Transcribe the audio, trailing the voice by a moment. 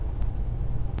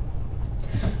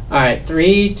All right,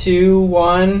 3, 2,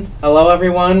 1. Hello,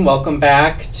 everyone. Welcome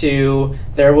back to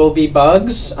There Will Be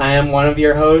Bugs. I am one of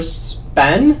your hosts,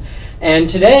 Ben, and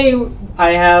today I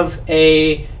have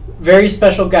a very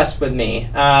special guest with me.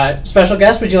 Special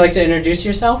guest, would you like to introduce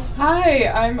yourself? Hi,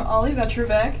 I'm Ollie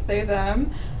Vetrovec, they,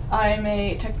 them. I'm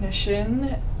a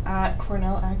technician at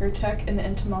Cornell Agritech in the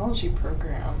entomology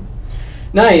program.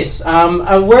 Nice.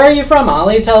 Where are you from,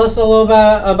 Ollie? Tell us a little bit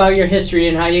about your history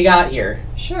and how you got here.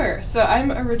 Sure. So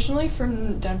I'm originally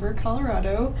from Denver,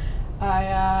 Colorado. I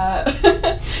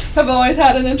have always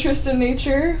had an interest in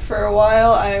nature. For a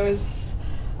while, I was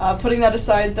putting that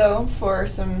aside, though, for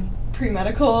some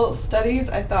pre-medical studies.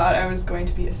 I thought I was going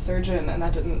to be a surgeon, and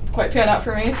that didn't quite pan out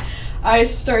for me. I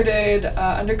started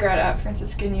undergrad at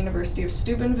Franciscan University of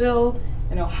Steubenville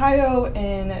in Ohio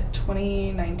in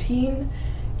 2019.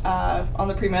 On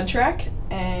the pre-med track,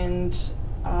 and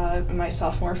in my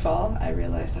sophomore fall, I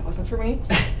realized that wasn't for me.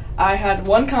 I had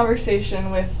one conversation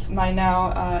with my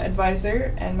now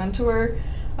advisor and mentor,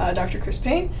 Dr. Chris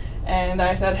Payne, and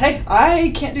I said, hey,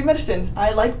 I can't do medicine.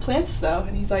 I like plants, though.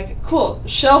 And he's like, cool,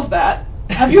 shelve that.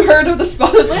 Have you heard of the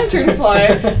spotted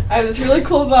lanternfly? I have this really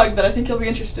cool bug that I think you'll be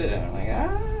interested in. I'm like,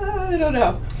 I don't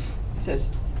know. He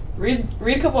says, read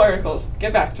a couple articles,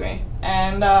 get back to me.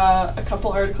 And a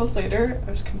couple articles later,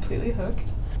 I was completely hooked.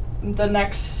 The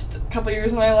next couple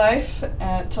years of my life,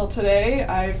 till today,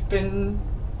 I've been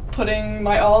putting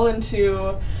my all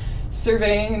into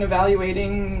surveying and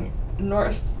evaluating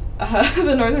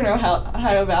the northern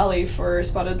Ohio Valley for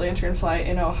spotted lanternfly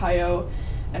in Ohio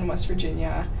and West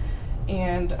Virginia.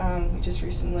 And we just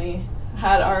recently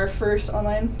had our first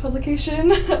online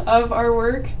publication of our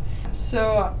work.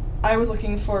 So I was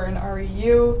looking for an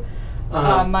REU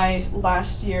my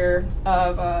last year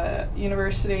of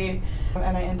university,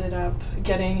 and I ended up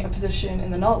getting a position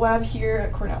in the Nault lab here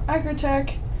at Cornell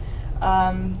Agritech,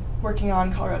 working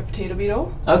on Colorado potato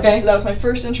beetle. Okay. So that was my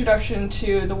first introduction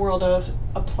to the world of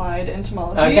applied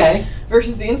entomology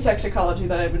versus the insect ecology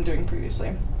that I've been doing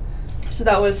previously. So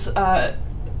that was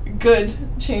good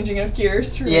changing of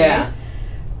gears for me.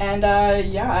 And I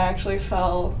actually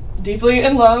fell deeply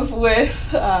in love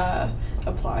with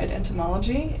applied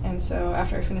entomology, and so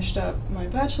after I finished up my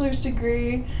bachelor's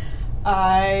degree,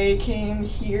 I came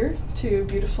here to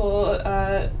beautiful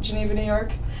Geneva, New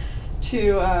York,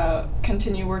 to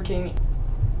continue working.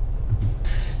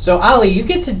 So, Ollie, you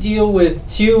get to deal with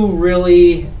two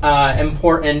really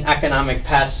important economic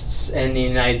pests in the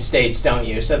United States, don't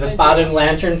you? So the spotted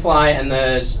lanternfly and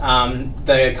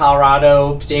the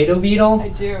Colorado potato beetle. I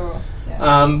do.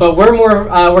 Yes. But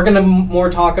we're gonna more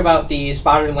talk about the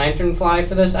spotted lanternfly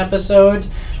for this episode.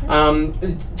 Sure.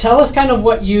 Tell us kind of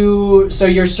so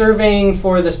you're surveying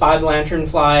for the spotted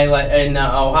lanternfly in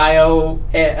the Ohio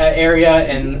area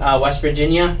and West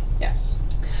Virginia. Yes.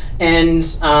 And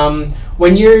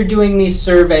when you're doing these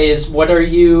surveys, what are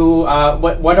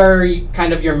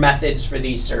kind of your methods for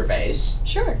these surveys?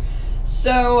 Sure.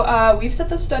 So we've set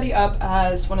the study up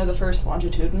as one of the first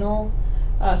longitudinal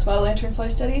spotted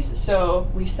lanternfly studies. So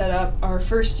we set up our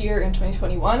first year in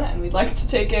 2021, and we'd like to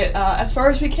take it as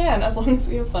far as we can, as long as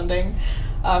we have funding.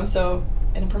 So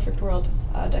in a perfect world,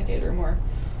 a decade or more.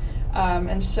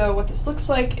 And so what this looks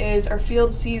like is our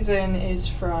field season is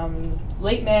from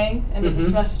late May, end of the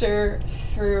semester,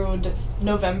 through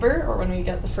November, or when we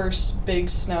get the first big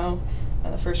snow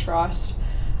and the first frost.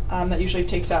 That usually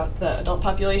takes out the adult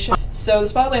population. So the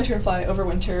spotted lanternfly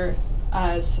overwinter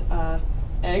as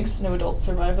eggs. No adults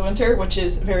survive the winter, which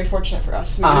is very fortunate for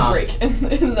us. We get a break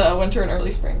in the winter and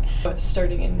early spring. But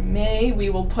starting in May, we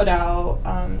will put out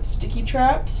sticky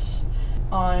traps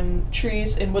on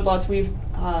trees in woodlots. We've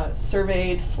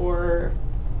surveyed for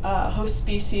host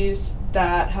species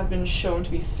that have been shown to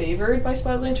be favored by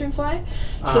spotted lanternfly.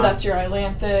 So that's your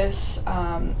ailanthus,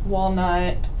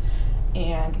 walnut,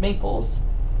 and maples.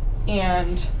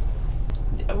 And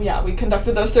we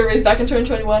conducted those surveys back in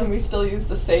 2021. We still use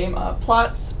the same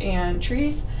plots and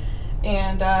trees.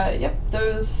 And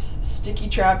those sticky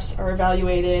traps are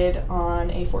evaluated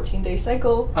on a 14-day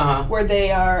cycle where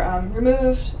they are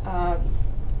removed,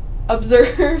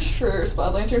 observed for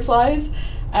spotted lanternflies,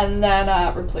 and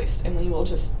then replaced. And we will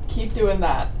just keep doing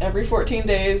that every 14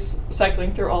 days,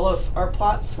 cycling through all of our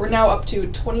plots. We're now up to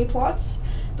 20 plots,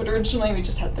 but originally we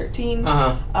just had 13.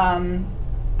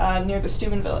 Near the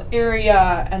Steubenville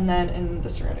area, and then in the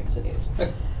surrounding cities.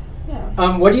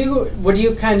 Yeah. What are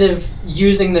you kind of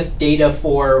using this data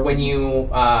for when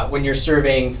you're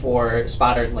surveying for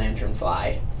spotted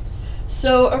lanternfly?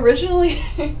 So originally,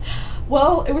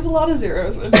 well, it was a lot of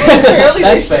zeros. Fairly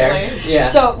That's recently. fair. Yeah.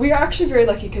 So we are actually very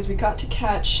lucky because we got to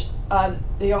catch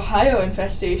the Ohio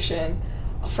infestation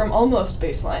from almost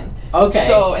baseline. Okay.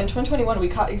 So in 2021, we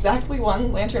caught exactly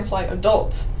one lanternfly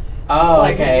adult. Oh,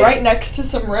 okay. Right next to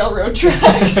some railroad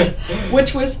tracks,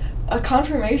 which was a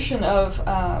confirmation of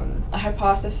a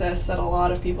hypothesis that a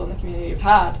lot of people in the community have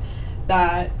had,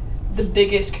 that the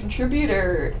biggest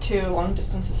contributor to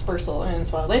long-distance dispersal in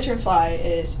spotted lanternfly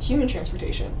is human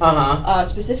transportation,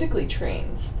 specifically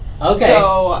trains. Okay.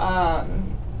 So,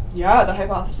 the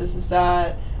hypothesis is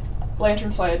that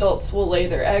lanternfly adults will lay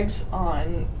their eggs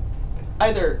on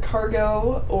either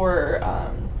cargo or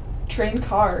train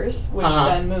cars, which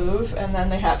then move, and then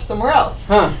they hatch somewhere else.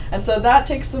 And so that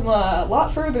takes them a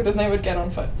lot further than they would get on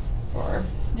foot.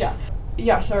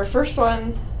 So our first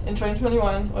one in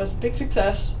 2021 was a big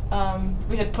success.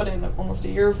 We had put in almost a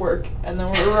year of work, and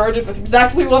then we were rewarded with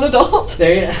exactly one adult.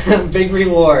 Big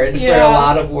reward for a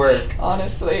lot of work.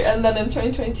 Honestly. And then in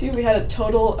 2022, we had a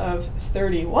total of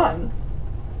 31.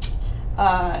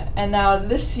 And now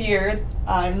this year,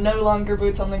 I'm no longer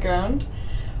boots on the ground,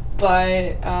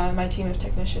 but my team of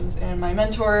technicians and my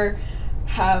mentor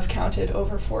have counted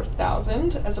over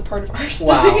 4,000 as a part of our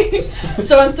study. Wow.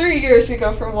 So in 3 years, we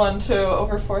go from 1 to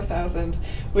over 4,000,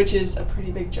 which is a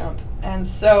pretty big jump. And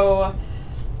so,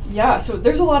 so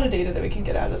there's a lot of data that we can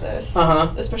get out of this,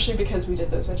 especially because we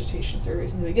did those vegetation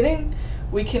surveys in the beginning.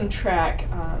 We can track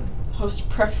host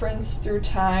preference through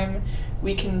time.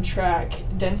 We can track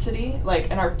density,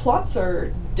 and our plots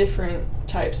are different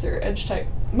types. They're edge type,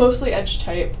 mostly edge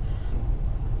type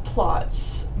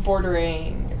plots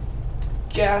bordering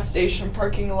gas station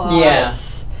parking lots. Yeah.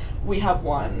 We have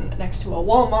one next to a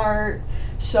Walmart.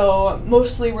 So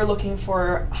mostly we're looking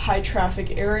for high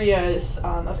traffic areas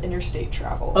of interstate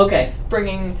travel. Okay.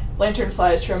 Bringing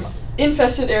lanternflies from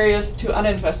infested areas to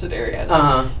uninfested areas.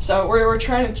 So we're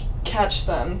trying to catch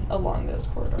them along those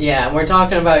corridors. Yeah, we're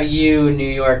talking about you, New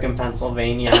York and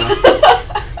Pennsylvania.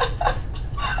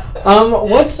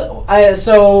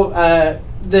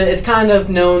 It's kind of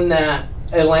known that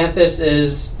Atlantis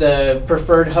is the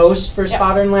preferred host for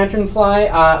spotted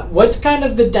lanternfly. What's kind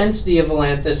of the density of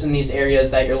Atlantis in these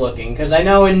areas that you're looking? Because I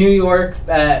know in New York,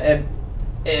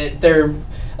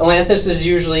 Atlantis is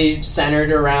usually centered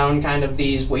around kind of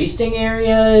these wasting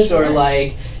areas, or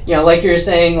like you're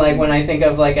saying, when I think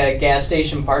of a gas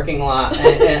station parking lot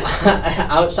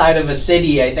outside of a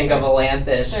city, I think of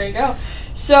Atlantis. There you go.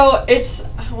 So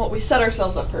we set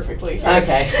ourselves up perfectly here.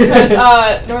 Okay. Because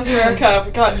North America,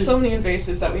 we got so many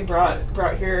invasives that we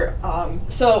brought here.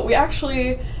 So we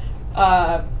actually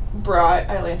brought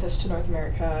Atlantis to North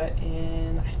America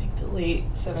in, I think, the late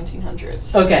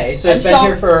 1700s. Okay, so it's been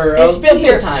here for a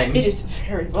good time. It is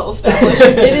very well established.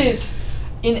 It is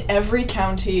in every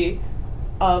county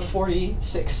of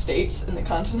 46 states in the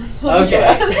continental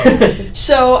U.S.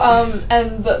 So,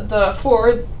 and the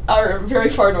four are very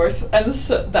far north, and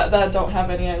so that don't have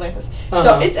any Atlantis.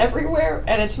 So it's everywhere,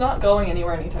 and it's not going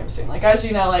anywhere anytime soon. As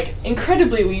you know,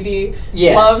 incredibly weedy,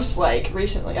 loves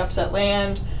recently upset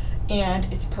land, and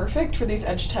it's perfect for these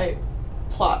edge type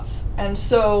plots. And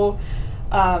so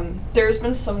there's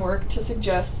been some work to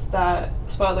suggest that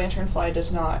spotted lanternfly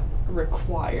does not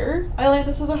require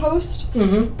Atlantis as a host,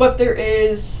 but there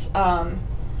is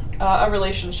a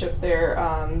relationship there.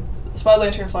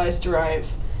 Spotted lanternflies derive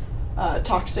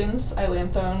toxins,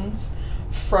 ilanthones,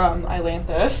 from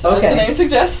Atlantis, as the name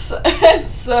suggests, and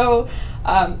so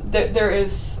there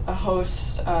is a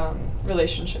host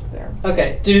relationship there.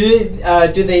 Okay.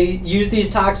 Do they use these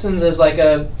toxins as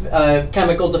a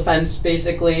chemical defense,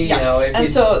 basically?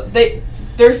 Yes. So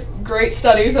there's great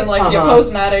studies on the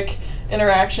aposematic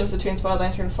interactions between spotted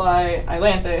lanternfly,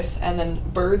 Atlantis, and then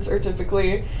birds are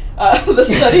typically the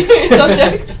study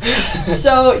subjects.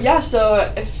 So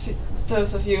if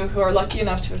those of you who are lucky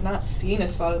enough to have not seen a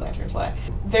spotted lanternfly,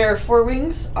 their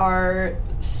forewings are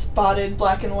spotted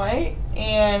black and white,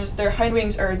 and their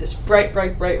hindwings are this bright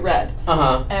red.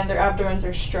 And their abdomens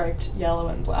are striped yellow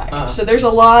and black. So there's a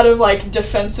lot of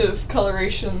defensive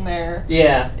coloration there.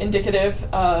 Yeah. Indicative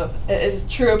of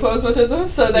true aposematism.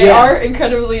 So they are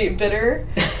incredibly bitter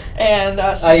and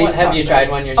somewhat have you tried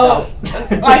one yourself?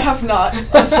 Oh, I have not,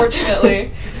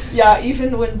 unfortunately. Yeah,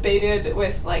 even when baited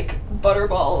with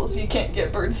butterballs, you can't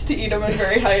get birds to eat them in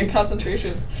very high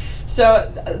concentrations.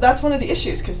 So that's one of the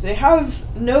issues, because they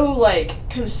have no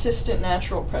consistent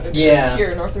natural predator here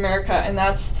in North America, and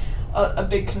that's a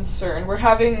big concern.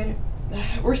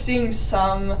 We're seeing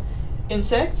some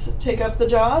insects take up the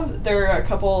job. There are a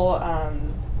couple.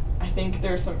 I think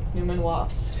there are some human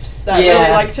wasps that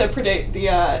really like to predate the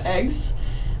eggs,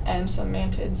 and some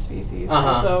mantid species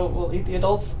also will eat the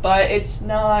adults, but it's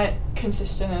not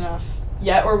consistent enough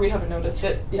yet, or we haven't noticed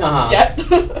it Uh-huh. yet.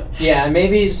 Yeah,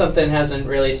 maybe something hasn't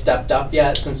really stepped up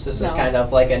yet since this is No. kind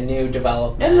of like a new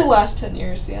development. In the last 10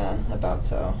 years, yeah, about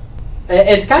so.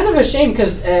 It's kind of a shame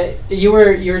because you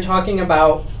were talking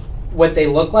about what they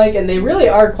look like, and they really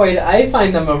are quite. I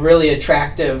find them a really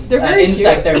attractive They're very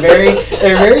insect. cute.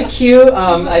 They're very cute.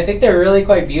 I think they're really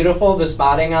quite beautiful. The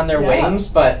spotting on their wings,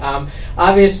 but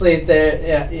obviously,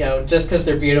 they're just because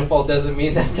they're beautiful doesn't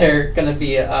mean that they're going to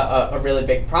be a really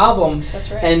big problem.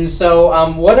 That's right. And so,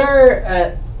 what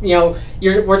are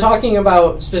we're talking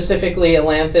about specifically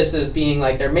Atlanthus as being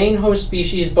like their main host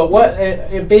species, but what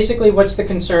basically what's the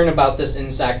concern about this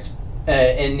insect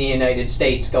in the United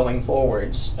States going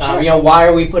forwards? Sure. Why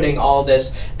are we putting all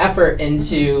this effort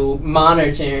into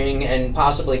monitoring and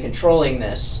possibly controlling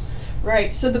this?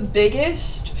 Right, so the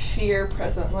biggest fear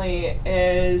presently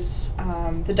is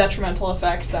the detrimental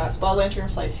effects that spotted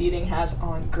lanternfly feeding has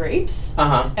on grapes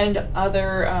and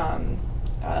other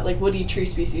like woody tree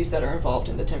species that are involved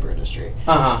in the timber industry.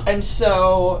 And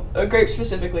so, grapes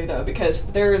specifically though, because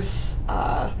there's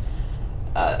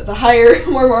it's a higher,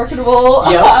 more marketable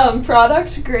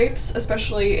product, grapes,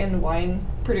 especially in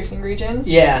wine-producing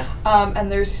regions. Yeah. And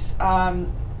there's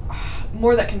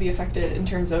more that can be affected in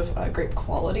terms of grape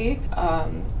quality.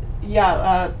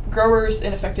 Growers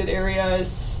in affected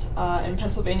areas in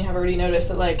Pennsylvania have already noticed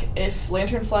that, like, if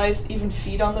lanternflies even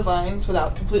feed on the vines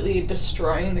without completely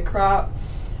destroying the crop,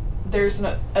 there's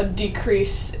a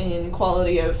decrease in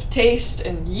quality of taste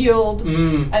and yield.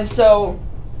 And so,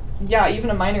 yeah, even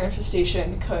a minor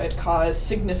infestation could cause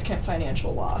significant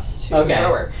financial loss to the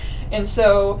grower. And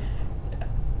so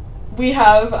we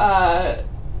have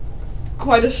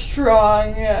quite a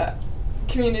strong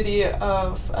community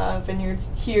of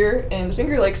vineyards here in the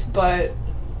Finger Lakes, but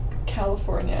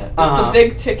California is the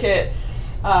big ticket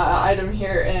item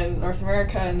here in North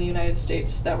America and the United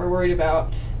States that we're worried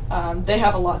about. They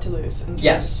have a lot to lose in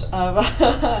terms of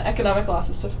economic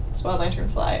losses to spotted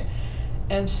lanternfly.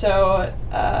 And so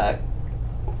a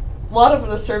lot of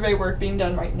the survey work being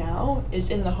done right now is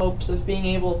in the hopes of being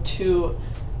able to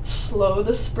slow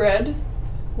the spread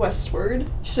westward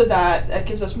so that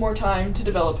gives us more time to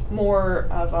develop more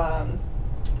of a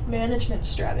management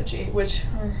strategy, which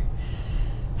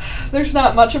there's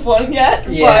not much of one yet,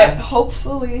 but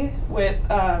hopefully with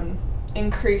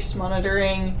increased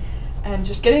monitoring and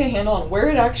just getting a handle on where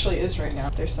it actually is right now,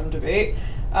 there's some debate,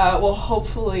 will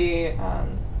hopefully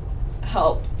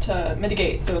help to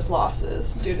mitigate those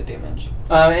losses due to damage.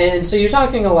 And so you're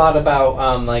talking a lot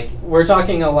about, we're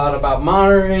talking a lot about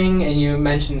monitoring, and you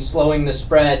mentioned slowing the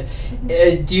spread.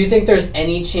 Do you think there's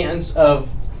any chance of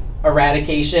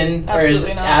eradication?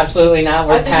 Absolutely not. Absolutely not.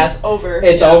 We're past. It's over.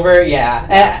 It's over,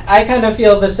 yeah. I kind of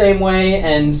feel the same way,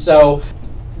 and so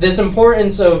this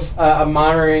importance of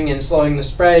monitoring and slowing the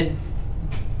spread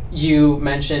you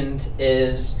mentioned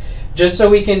is just so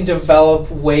we can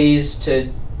develop ways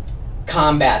to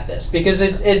combat this, because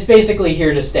it's basically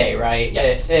here to stay, right?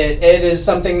 Yes. It is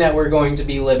something that we're going to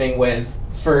be living with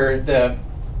for the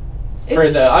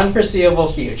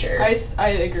unforeseeable future. I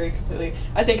agree completely.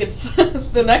 I think it's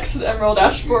the next emerald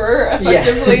ash borer,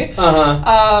 effectively.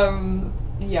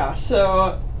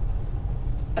 So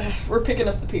we're picking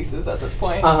up the pieces at this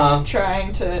point,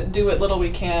 trying to do what little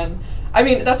we can. I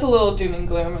mean, that's a little doom and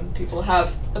gloom, and people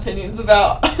have opinions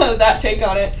about that take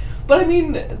on it. But I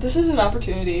mean, this is an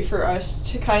opportunity for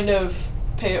us to kind of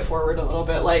pay it forward a little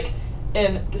bit. Like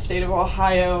in the state of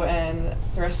Ohio and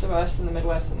the rest of us in the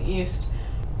Midwest and the East,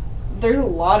 there are a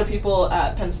lot of people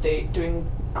at Penn State doing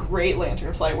great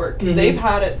lanternfly work because they've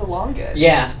had it the longest.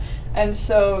 Yeah. And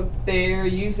so they're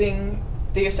using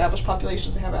the established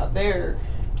populations they have out there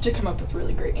to come up with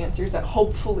really great answers that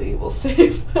hopefully will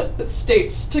save the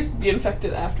states to be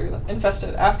infested after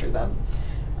them.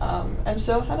 And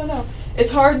so, I don't know.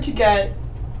 It's hard to get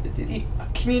the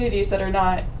communities that are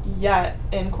not yet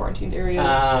in quarantined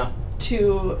areas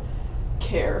to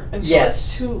care until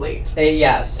it's too late.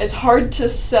 Yes. It's hard to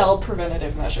sell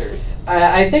preventative measures.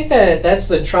 I think that's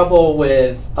the trouble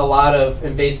with a lot of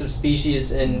invasive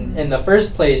species in the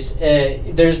first place.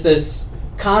 There's this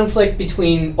conflict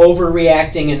between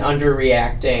overreacting and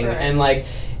underreacting. Correct. And, like,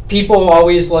 people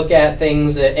always look at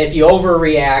things, if you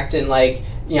overreact and, like,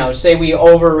 say we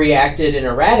overreacted and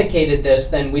eradicated this,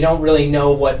 then we don't really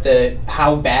know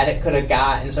how bad it could have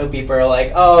got, and so people are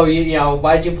like, oh,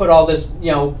 why'd you put all this,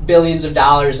 billions of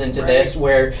dollars into this,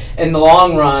 where in the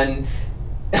long run,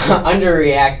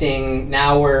 underreacting,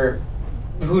 now we're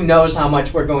who knows how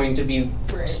much we're going to be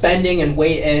spending and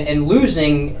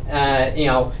losing,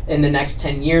 in the next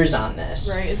 10 years on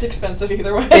this. Right, it's expensive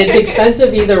either way. It's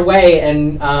expensive either way,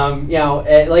 and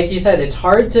like you said, it's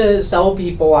hard to sell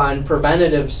people on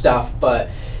preventative stuff, but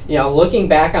looking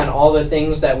back on all the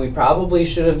things that we probably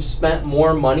should have spent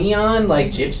more money on, like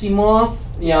gypsy moth,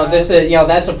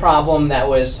 that's a problem that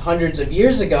was hundreds of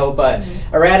years ago, but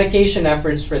eradication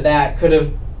efforts for that could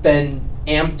have been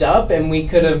amped up, and we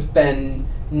could have been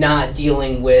not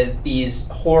dealing with these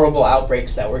horrible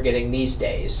outbreaks that we're getting these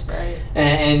days. Right.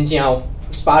 And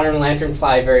spotter and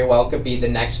lanternfly very well could be the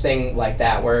next thing like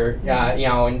that, where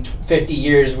in 50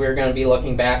 years we're going to be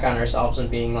looking back on ourselves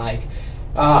and being like,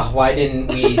 why didn't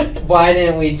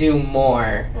we do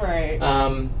more? Right.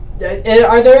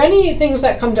 Are there any things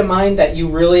that come to mind that you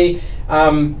really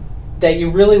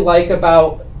like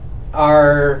about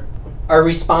our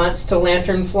response to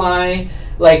Lanternfly?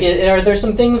 Like, are there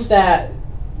some things that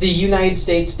the United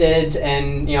States did,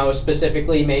 and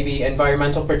specifically maybe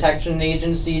environmental protection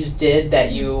agencies did,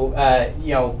 that you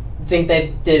think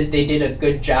that they did a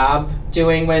good job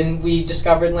doing when we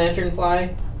discovered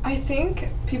Lanternfly? I think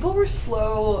people were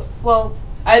slow. Well,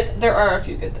 there are a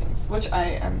few good things, which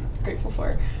I am grateful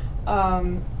for,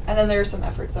 and then there are some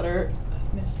efforts that are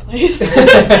misplaced.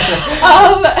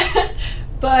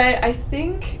 But I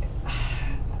think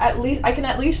I can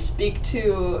at least speak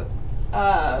to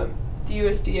the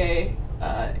USDA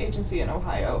agency in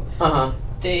Ohio.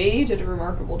 They did a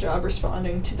remarkable job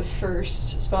responding to the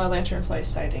first spotted lanternfly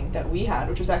sighting that we had,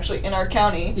 which was actually in our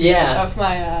county of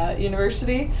my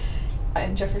university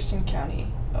in Jefferson County,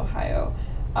 Ohio.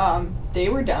 They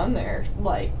were down there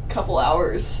like a couple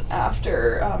hours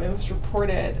after it was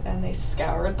reported, and they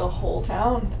scoured the whole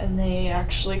town, and they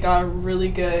actually got a really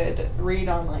good read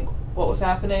on like what was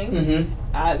happening.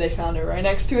 They found it right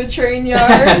next to a train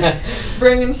yard,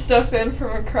 bringing stuff in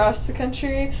from across the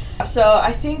country. So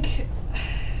I think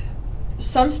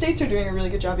some states are doing a really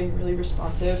good job being really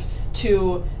responsive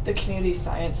to the community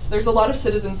science. There's a lot of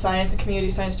citizen science and community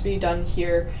science to be done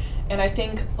here, and I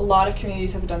think a lot of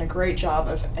communities have done a great job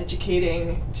of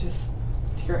educating just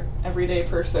your everyday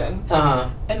person.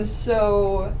 And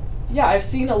so, yeah, I've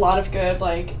seen a lot of good,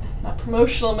 like, not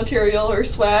promotional material or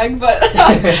swag, but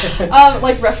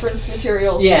like reference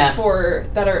materials for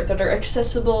that are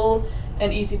accessible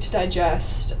and easy to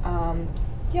digest.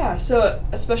 So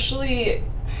especially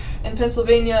in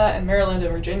Pennsylvania and Maryland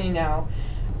and Virginia now,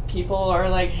 people are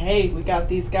like, hey, we got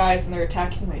these guys and they're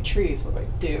attacking my trees, what do I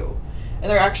do? And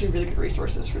they're actually really good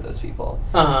resources for those people.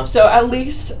 So at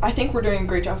least I think we're doing a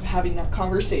great job of having that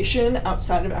conversation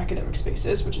outside of academic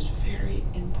spaces, which is very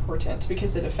important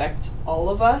because it affects all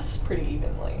of us pretty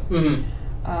evenly.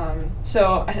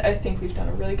 So I think we've done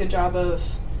a really good job of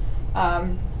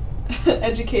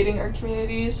educating our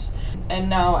communities. And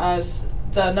now as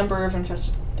the number of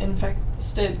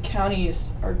infested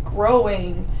counties are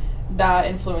growing, that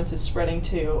influence is spreading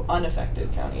to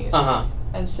unaffected counties.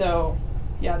 And so,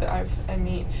 yeah, I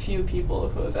meet few people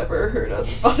who have ever heard of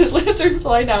spotted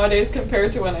lanternfly nowadays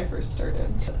compared to when I first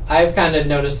started. I've kind of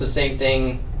noticed the same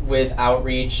thing with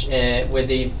outreach with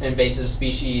the invasive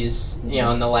species,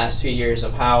 in the last few years,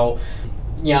 of how,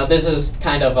 this is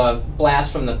kind of a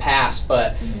blast from the past,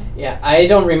 but I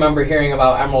don't remember hearing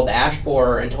about emerald ash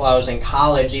borer until I was in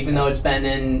college, even though it's been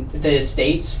in the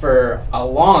States for a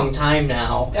long time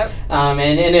now. And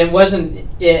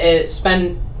it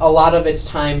spent a lot of its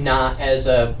time not as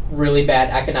a really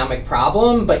bad economic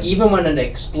problem, but even when it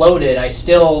exploded, I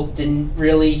still didn't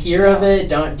really hear of it,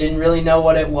 didn't really know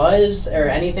what it was or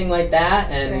anything like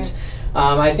that. And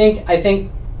I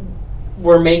think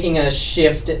we're making a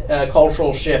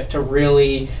cultural shift to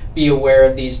really be aware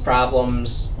of these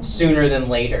problems sooner than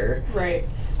later. Right.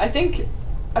 I think,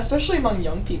 especially among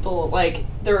young people, like,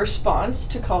 the response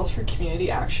to calls for community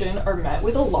action are met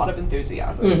with a lot of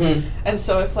enthusiasm. And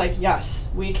so it's like,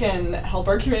 yes, we can help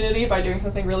our community by doing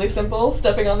something really simple,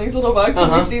 stepping on these little bugs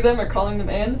when we see them or calling them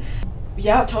in.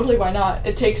 Yeah, totally, why not?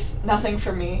 It takes nothing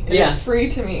from me. It is free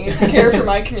to me to care for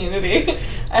my community.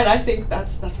 And I think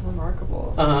that's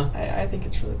remarkable. I think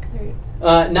it's really great.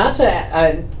 Not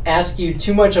to ask you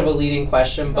too much of a leading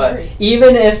question, but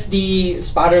even if the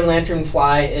spotted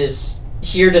lanternfly is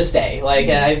here to stay, like,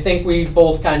 I think we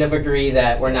both kind of agree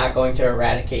that we're not going to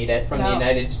eradicate it from the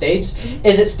United States.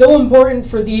 Is it still important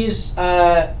for these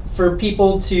for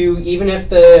people to, even if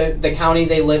the county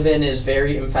they live in is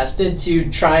very infested, to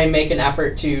try and make an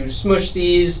effort to smush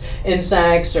these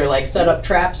insects or like set up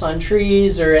traps on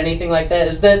trees or anything like that?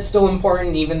 Is that still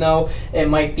important, even though it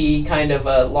might be kind of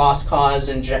a lost cause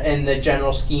in the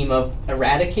general scheme of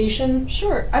eradication?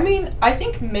 Sure. I mean, I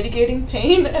think mitigating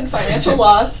pain and financial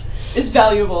loss is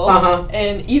valuable,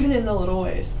 and even in the little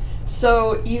ways.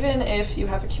 So even if you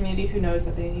have a community who knows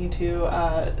that they need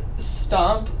to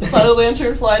stomp spotted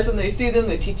lanternflies and they see them,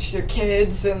 they teach their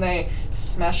kids and they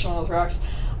smash them with rocks,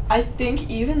 I think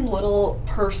even little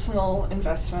personal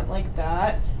investment like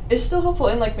that is still helpful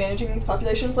in like managing these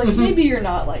populations. Like maybe you're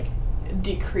not like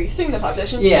decreasing the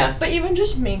population, but even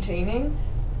just maintaining,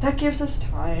 that gives us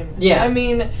time. I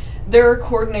mean, there are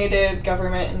coordinated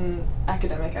government and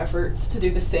academic efforts to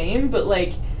do the same, but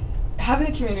like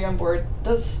having the community on board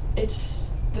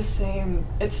it's the same.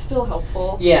 It's still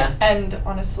helpful. And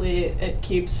honestly, it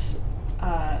keeps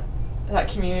that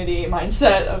community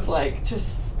mindset of like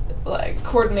just like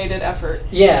coordinated effort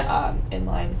in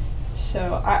line.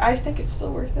 So I think it's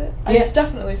still worth it. It's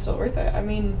definitely still worth it. I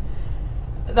mean,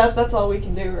 that's all we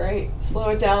can do, right? Slow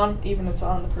it down, even if it's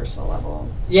on the personal level.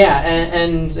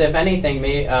 And if anything,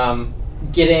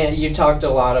 you talked a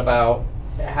lot about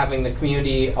having the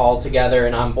community all together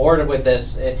and on board with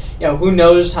this. Who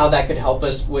knows how that could help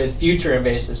us with future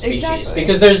invasive species?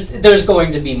 Because there's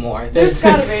going to be more. There's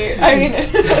gotta be. I mean,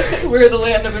 we're the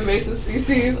land of invasive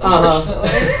species,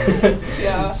 unfortunately.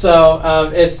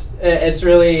 So it's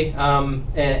really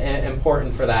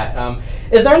important for that.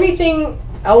 Is there anything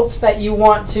else that you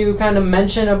want to kind of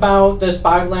mention about the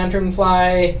spotted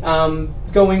lanternfly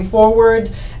going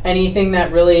forward? Anything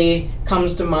that really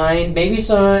comes to mind? Maybe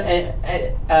some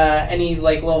any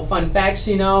like little fun facts,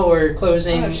 or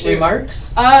closing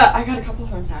remarks? I got a couple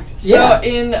of fun facts. So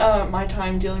in my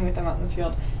time dealing with them out in the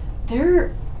field,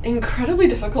 they're incredibly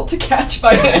difficult to catch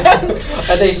by hand.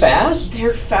 Are they fast?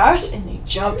 They're fast and they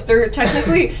jump. They're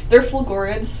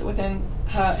fulgurids within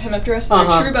Hemipterus.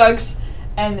 They're true bugs.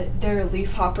 And they're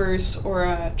leaf hoppers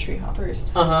or tree hoppers.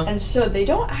 And so they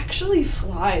don't actually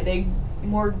fly. They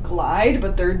more glide,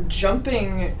 but their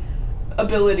jumping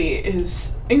ability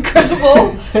is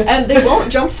incredible. And they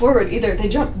won't jump forward either. They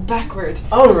jump backwards.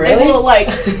 Oh, really? They will, like,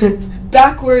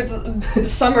 backwards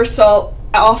somersault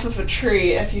off of a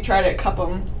tree if you try to cup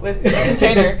them with a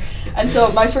container. And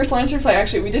so my first lanternfly,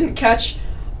 actually, we didn't catch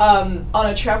on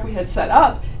a trap we had set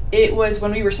up. It was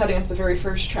when we were setting up the very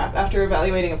first trap. After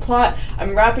evaluating a plot,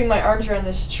 I'm wrapping my arms around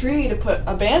this tree to put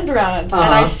a band around, and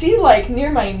I see, like,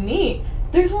 near my knee,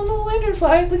 there's one little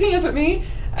lanternfly looking up at me.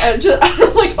 I'm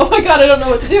like, oh my god, I don't know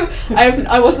what to do.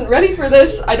 I wasn't ready for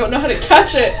this. I don't know how to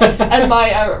catch it. And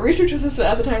my research assistant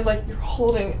at the time was like, you're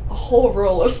holding a whole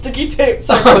roll of sticky tape.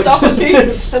 So I ripped off a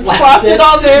piece and slapped it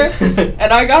on there,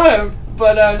 and I got him.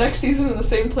 But next season in the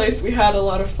same place, we had a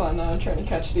lot of fun trying to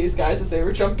catch these guys as they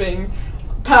were jumping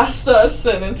past us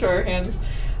and into our hands.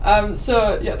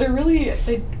 So yeah, they're really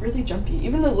jumpy.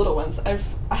 Even the little ones. I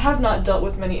have not dealt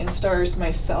with many instars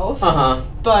myself,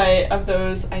 but of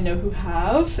those I know who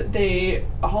have, they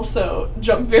also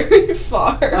jump very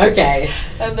far. Okay.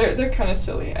 And they're kind of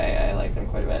silly. I like them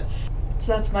quite a bit.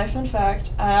 So that's my fun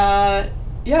fact. I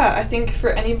think for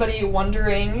anybody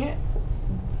wondering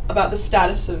about the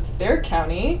status of their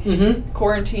county,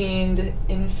 quarantined,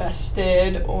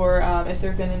 infested, or if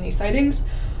there have been any sightings,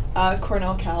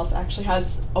 Cornell Cals actually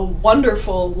has a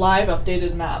wonderful live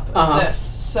updated map of this.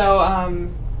 So,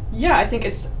 I think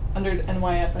it's under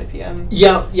NYS IPM.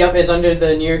 Yep, it's under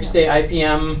the New York State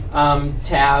IPM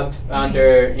tab,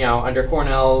 under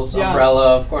Cornell's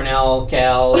umbrella of Cornell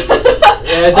Cals.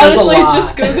 Honestly,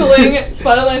 just Googling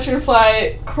spotted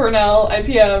lanternfly Cornell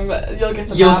IPM, you'll get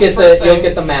the map. You'll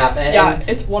get the map.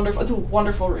 It's wonderful. It's a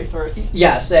wonderful resource.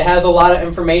 Yes, it has a lot of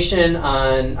information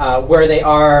on where they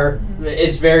are.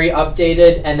 It's very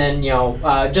updated, and then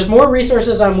just more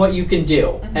resources on what you can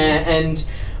do. And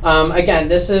again,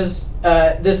 this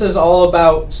is all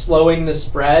about slowing the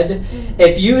spread.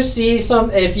 If you see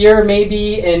if you're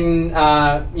maybe in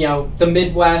the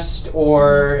Midwest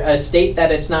or a state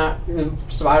that it's not,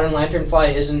 spotted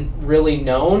lanternfly isn't really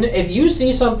known, if you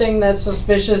see something that's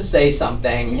suspicious, say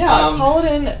something. Call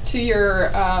it in to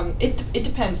your it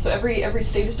depends. So every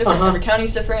state is different, every county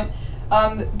is different.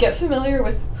 Get familiar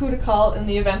with who to call in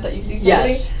the event that you see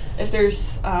somebody. If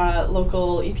there's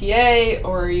local EPA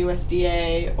or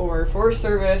USDA or Forest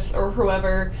Service or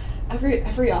whoever,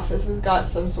 every office has got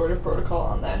some sort of protocol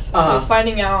on this. And so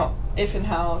finding out if and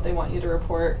how they want you to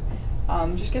report,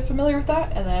 just get familiar with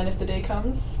that, and then if the day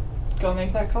comes, go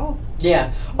make that call.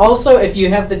 Yeah. Also, if you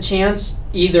have the chance,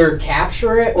 either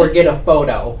capture it or get a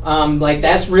photo.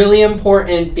 That's Yes. really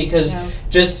important because Yeah.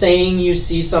 just saying you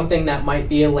see something that might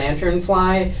be a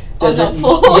lanternfly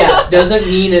Unhelpful. doesn't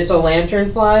mean it's a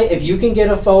lanternfly. If you can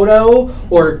get a photo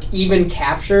or even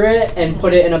capture it and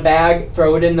put it in a bag,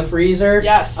 throw it in the freezer.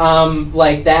 Yes.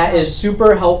 That is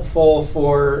super helpful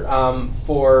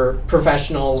for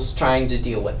professionals trying to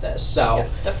deal with this. So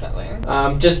Yes, definitely.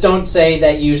 just don't say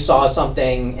that you saw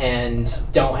something and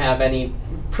don't have any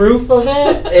proof of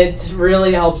it. It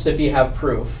really helps if you have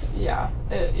proof. Yeah,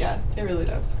 it really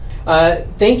does.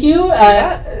 Thank you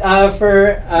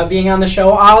for being on the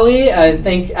show, Ollie.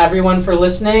 Thank everyone for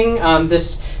listening.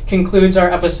 This concludes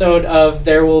our episode of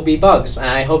There Will Be Bugs.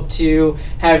 I hope to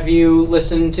have you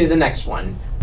listen to the next one.